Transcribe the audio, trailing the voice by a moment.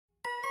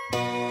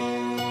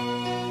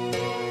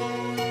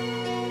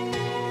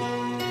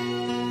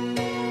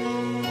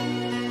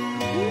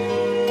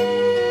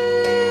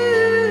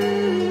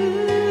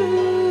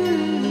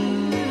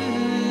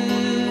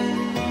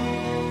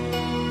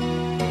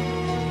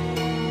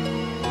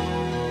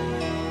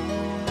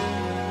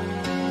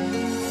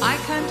I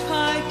can't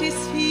fight this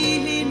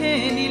feeling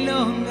any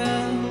longer,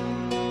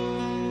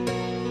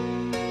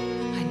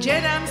 and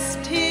yet I'm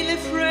still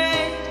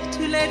afraid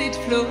to let it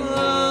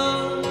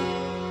flow.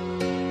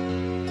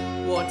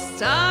 What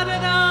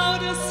started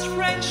out as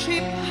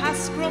friendship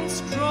has grown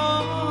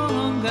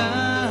stronger.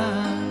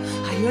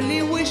 I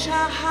only wish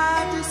I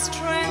had the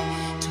strength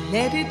to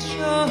let it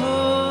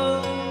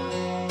show.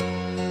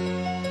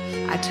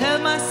 I tell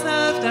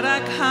myself that I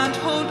can't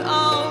hold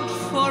out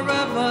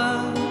forever.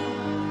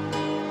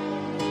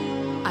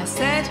 I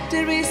said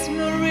there is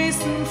no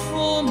reason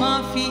for my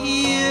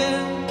fear,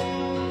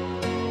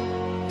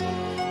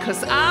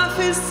 'cause I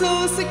feel so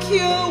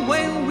secure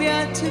when we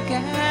are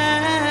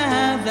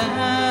together.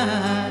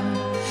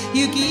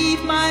 You give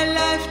my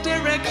life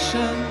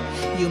direction,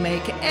 you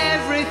make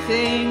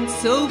everything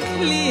so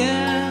clear.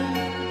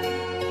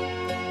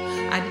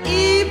 And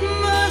even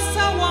as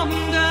I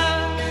wonder,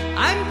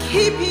 I'm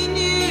keeping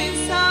you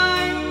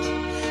inside.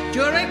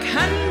 You're a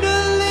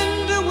candle in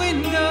the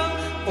window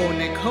on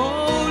a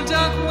cold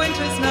dark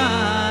winter's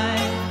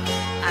night,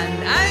 and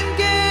I'm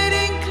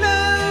getting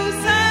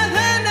closer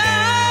than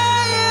I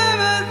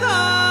ever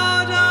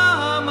thought I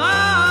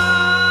might.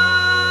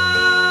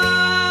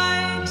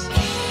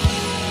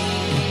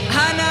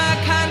 And I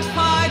can't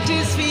fight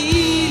this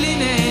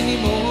feeling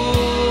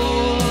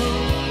anymore.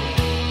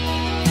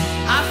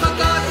 I've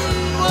forgotten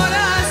what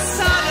I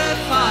started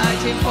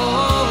fighting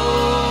for.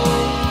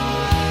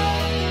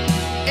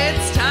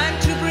 It's time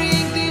to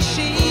bring this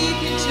sheep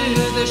into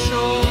the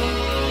shore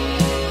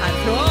and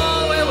throw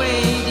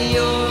away the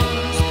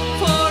oars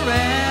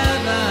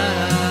forever.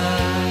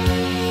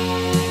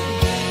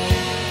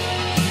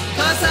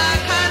 'Cause I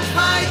can't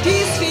fight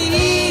this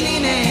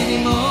feeling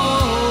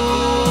anymore.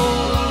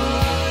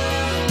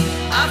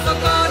 I've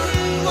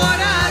forgotten what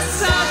I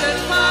started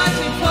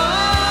fighting for.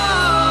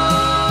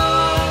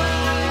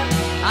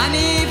 And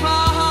if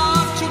I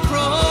have to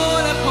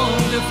crawl upon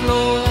the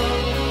floor,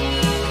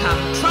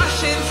 come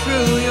crashing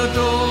through your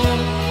door,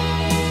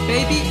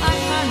 baby, I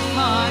can't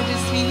fight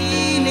this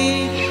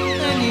feeling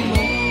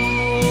anymore.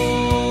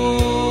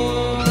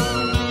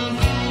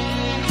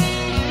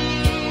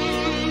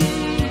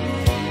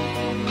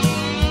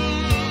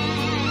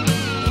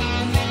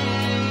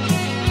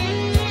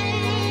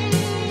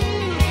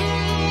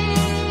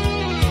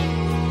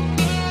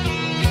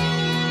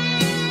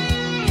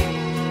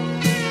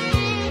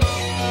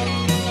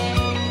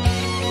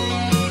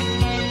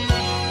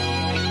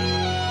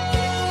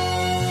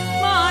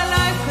 My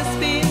life has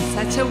been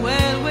such a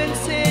whirlwind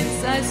since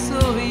I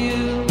saw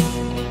you.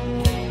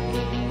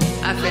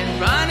 I've been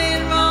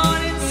running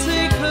round in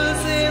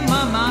circles in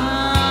my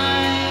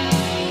mind,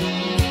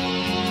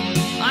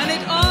 and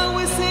it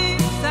always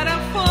seems that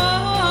I'm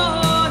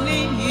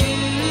falling you,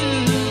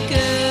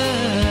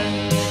 girl.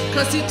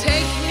 'Cause you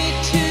take me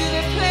to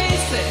the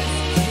places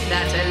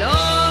that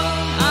alone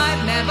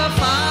I'd never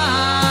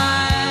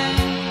find.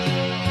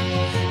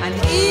 And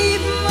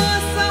even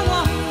as I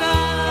wonder,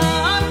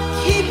 I'm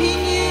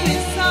keeping you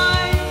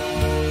inside.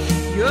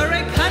 You're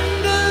a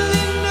candle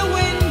in the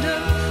window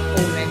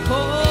on a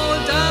cold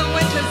dark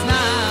winter's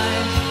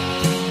night,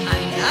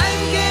 and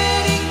I'm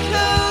getting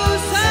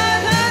closer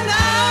than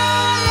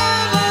I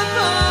ever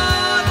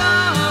thought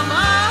I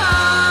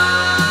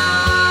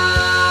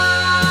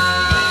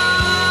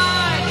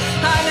might.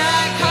 And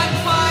I can't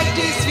fight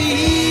this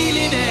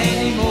feeling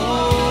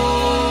anymore.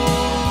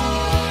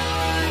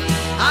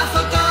 I've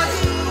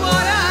forgotten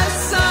what I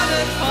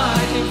started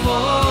fighting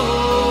for.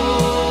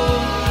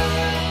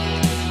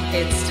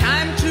 It's